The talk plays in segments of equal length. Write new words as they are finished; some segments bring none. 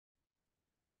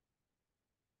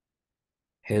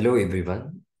Hello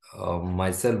everyone,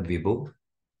 myself Vibhu.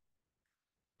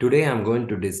 Today I'm going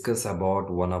to discuss about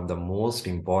one of the most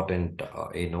important,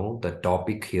 the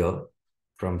topic here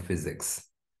from physics.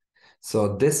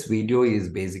 So this video is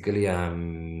basically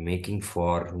I'm making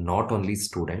for not only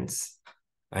students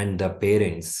and the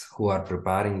parents who are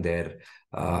preparing their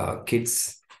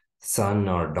kids, son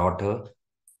or daughter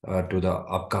to the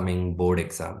upcoming board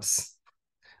exams.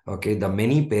 Okay, the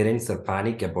many parents are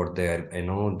panic about their,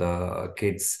 the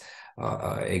kids'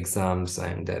 exams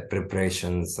and their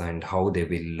preparations and how they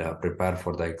will prepare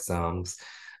for the exams.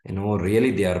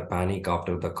 Really they are panic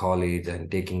after the college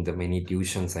and taking the many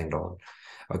tuitions and all.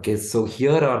 Okay, so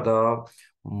here are the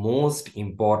most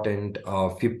important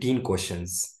 15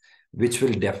 questions which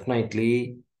will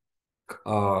definitely,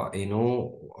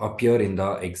 appear in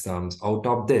the exams. Out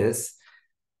of this,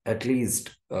 at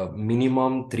least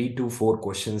minimum 3 to 4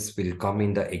 questions will come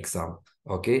in the exam.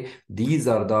 Okay, these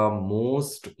are the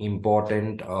most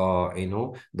important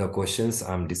the questions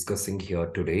I'm discussing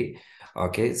here today.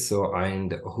 Okay, so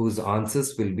and whose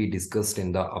answers will be discussed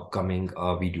in the upcoming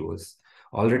videos.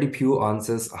 Already few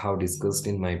answers I have discussed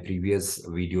in my previous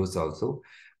videos also.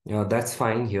 That's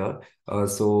fine here.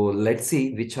 So let's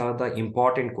see which are the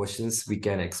important questions we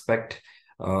can expect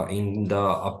in the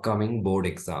upcoming board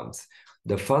exams.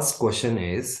 The first question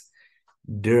is,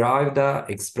 derive the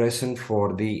expression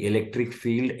for the electric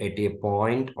field at a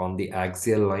point on the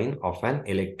axial line of an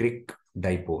electric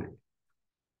dipole.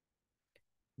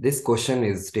 This question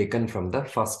is taken from the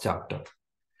first chapter.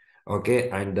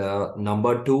 Okay, and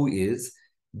number 2 is,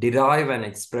 derive an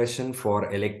expression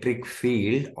for electric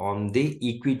field on the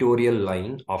equatorial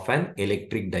line of an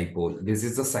electric dipole. This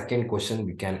is the second question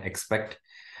we can expect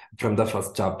from the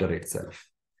first chapter itself.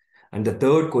 And the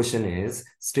third question is,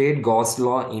 state Gauss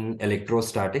law in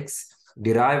electrostatics.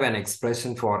 Derive an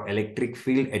expression for electric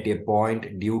field at a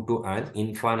point due to an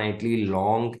infinitely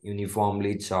long,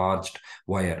 uniformly charged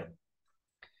wire.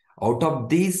 Out of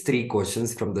these 3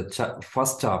 questions from the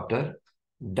first chapter,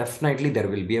 definitely there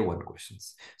will be a 1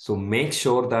 questions. So make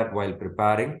sure that while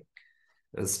preparing,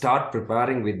 start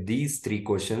preparing with these 3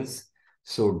 questions.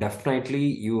 So definitely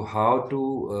you have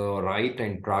to write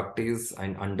and practice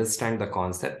and understand the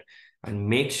concept and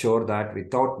make sure that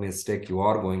without mistake you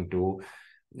are going to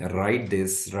write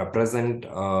this, represent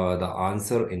the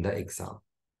answer in the exam.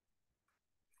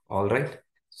 All right.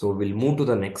 So we'll move to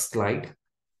the next slide.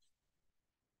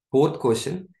 Fourth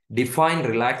question, define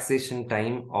relaxation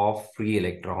time of free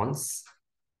electrons.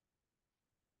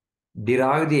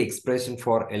 Derive the expression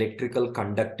for electrical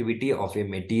conductivity of a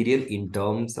material in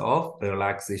terms of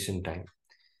relaxation time.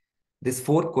 This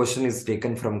fourth question is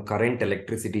taken from current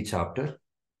electricity chapter.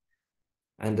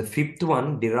 And the fifth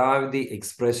one, derive the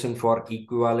expression for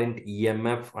equivalent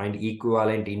EMF and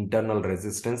equivalent internal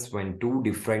resistance when two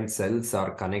different cells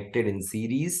are connected in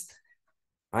series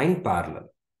and parallel.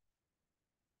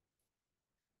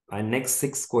 And next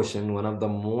sixth question, one of the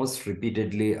most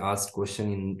repeatedly asked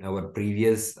question in our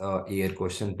previous year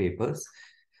question papers.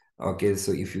 Okay,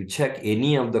 so if you check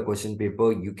any of the question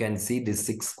paper, you can see the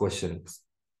 6 questions.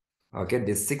 Okay,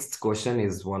 the 6th question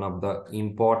is one of the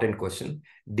important question.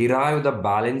 Derive the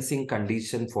balancing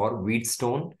condition for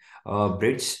Wheatstone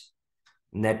bridge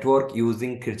network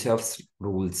using Kirchhoff's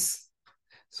rules.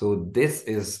 So this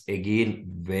is again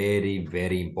very,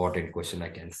 very important question I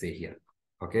can say here.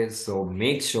 Okay, so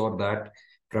make sure that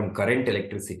from current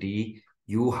electricity,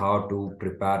 you have to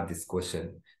prepare this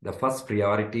question. The first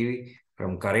priority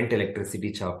from current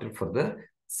electricity chapter for the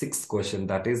 6th question,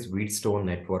 that is Wheatstone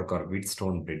network or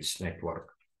Wheatstone bridge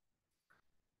network.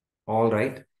 All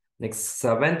right. Next,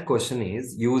 7th question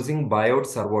is, using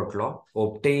Biot-Savart law,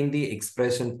 obtain the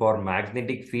expression for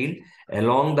magnetic field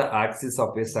along the axis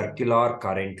of a circular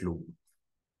current loop.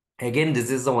 Again, this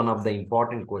is one of the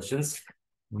important questions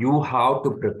you have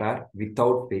to prepare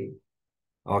without fail.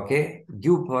 Okay,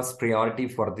 give first priority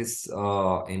for this,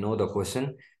 the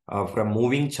question from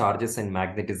moving charges and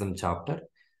magnetism chapter.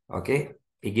 Okay,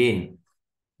 again,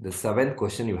 the 7th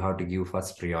question you have to give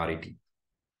first priority.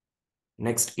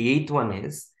 Next, 8th one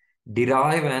is,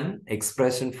 derive an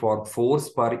expression for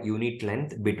force per unit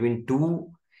length between two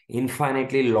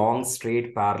infinitely long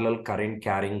straight parallel current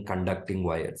carrying conducting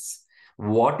wires.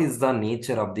 What is the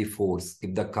nature of the force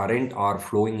if the current are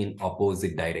flowing in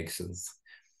opposite directions?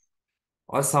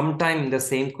 Or sometime in the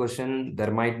same question, there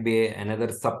might be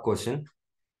another sub question.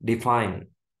 Define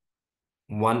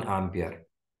 1 ampere.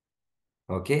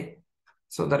 Okay.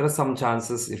 So there are some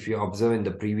chances if you observe in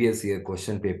the previous year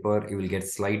question paper, you will get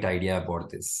slight idea about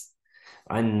this.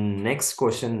 And next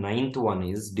question, ninth one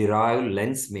is derive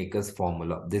lens maker's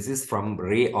formula. This is from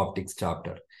ray optics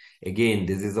chapter. Again,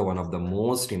 this is one of the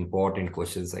most important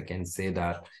questions. I can say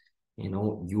that,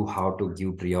 you have to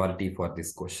give priority for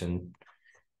this question.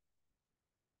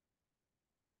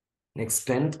 Next,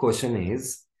 10th question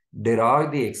is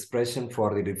derive the expression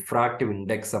for the refractive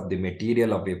index of the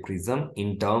material of a prism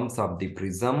in terms of the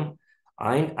prism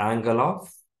and angle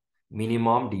of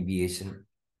minimum deviation.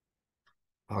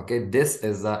 Okay, this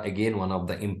is again one of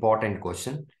the important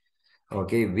question,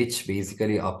 okay, which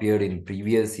basically appeared in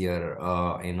previous year,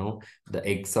 the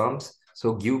exams.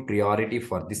 So give priority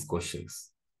for these questions.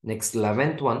 Next,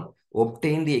 11th one,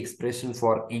 obtain the expression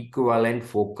for equivalent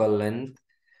focal length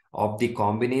of the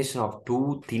combination of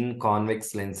two thin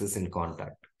convex lenses in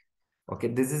contact. Okay,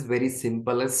 this is very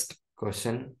simplest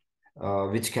question,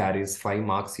 which carries 5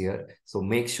 marks here. So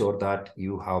make sure that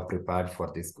you have prepared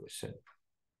for this question.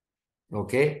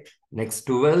 Okay, next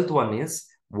 12th one is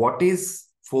what is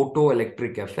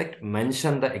photoelectric effect?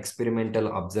 Mention the experimental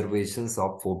observations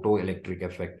of photoelectric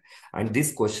effect. And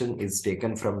this question is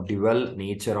taken from dual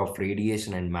nature of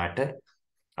radiation and matter.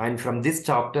 And from this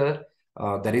chapter,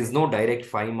 there is no direct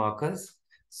 5 markers.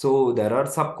 So there are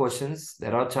sub questions.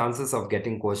 There are chances of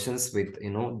getting questions with,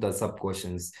 the sub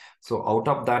questions. So out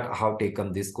of that, I have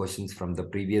taken these questions from the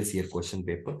previous year question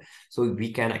paper. So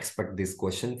we can expect this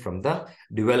question from the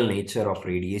dual nature of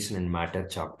radiation and matter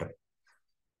chapter.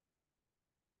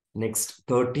 Next,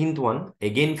 13th one,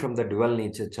 again from the dual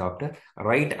nature chapter,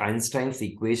 write Einstein's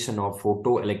equation of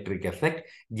photoelectric effect.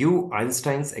 Give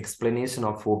Einstein's explanation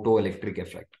of photoelectric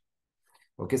effect.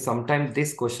 Okay, sometimes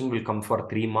this question will come for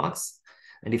 3 marks.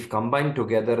 And if combined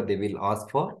together, they will ask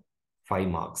for 5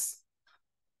 marks.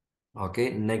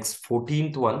 Okay, next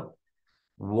 14th one.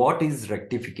 What is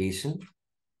rectification?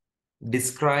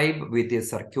 Describe with a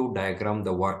circuit diagram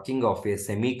the working of a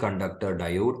semiconductor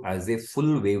diode as a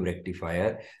full wave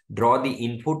rectifier. Draw the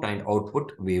input and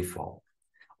output waveform.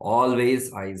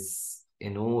 Always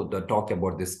the talk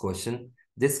about this question.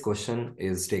 This question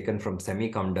is taken from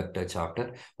semiconductor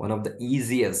chapter, one of the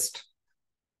easiest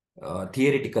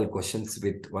theoretical questions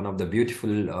with one of the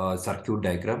beautiful circuit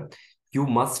diagram. You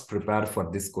must prepare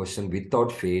for this question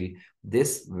without fail.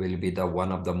 This will be the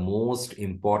one of the most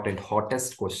important,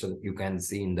 hottest question you can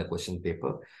see in the question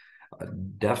paper.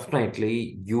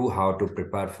 Definitely, you have to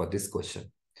prepare for this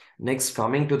question. Next,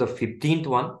 coming to the 15th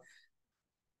one.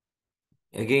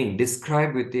 Again,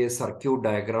 describe with a circuit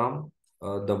diagram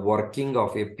the working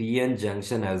of a PN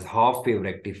junction as half-wave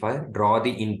rectifier. Draw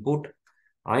the input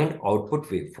and output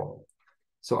waveform.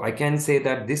 So I can say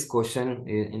that this question,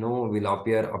 will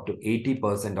appear up to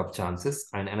 80% of chances,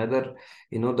 and another,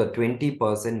 the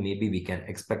 20% maybe we can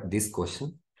expect this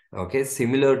question. Okay,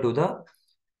 similar to the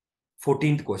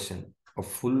 14th question of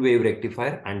full wave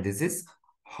rectifier, and this is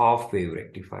half wave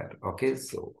rectifier. Okay,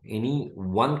 so any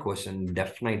one question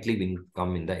definitely will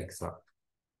come in the exam.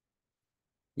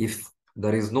 If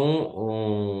there is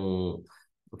no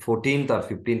 14th or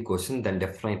 15th question, then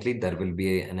definitely there will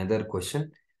be another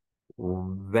question.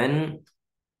 When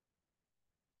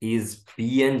is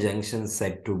PN junction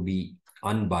said to be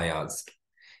unbiased?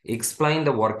 Explain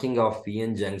the working of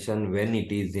PN junction when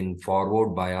it is in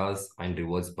forward bias and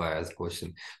reverse bias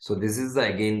question. So this is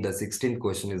again the 16th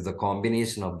question is the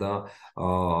combination of the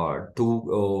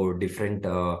two different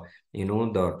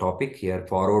the topic here,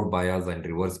 forward bias and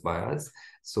reverse bias.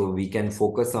 So we can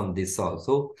focus on this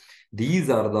also. These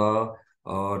are the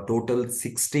total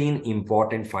 16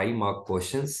 important 5-mark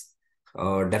questions.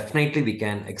 Definitely we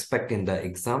can expect in the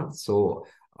exam. So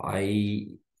I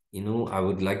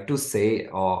would like to say,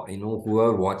 who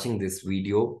are watching this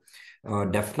video,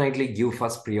 definitely give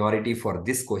first priority for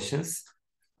these questions.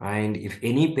 And if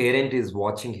any parent is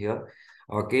watching here,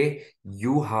 okay,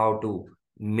 you have to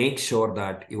make sure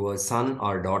that your son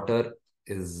or daughter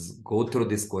is go through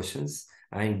these questions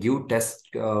and give test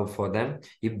for them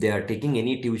if they are taking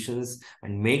any tuitions,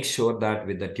 and make sure that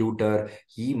with the tutor,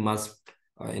 he must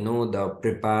the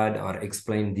prepared or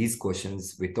explain these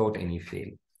questions without any fail.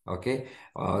 Okay,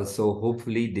 so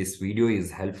hopefully this video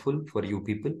is helpful for you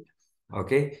people.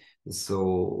 Okay,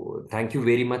 so thank you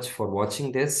very much for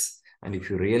watching this, and if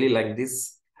you really like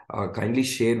this, kindly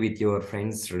share with your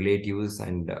friends, relatives,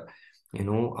 and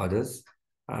others,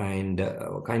 and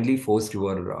kindly post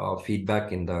your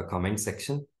feedback in the comment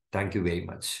section. Thank you very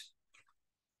much.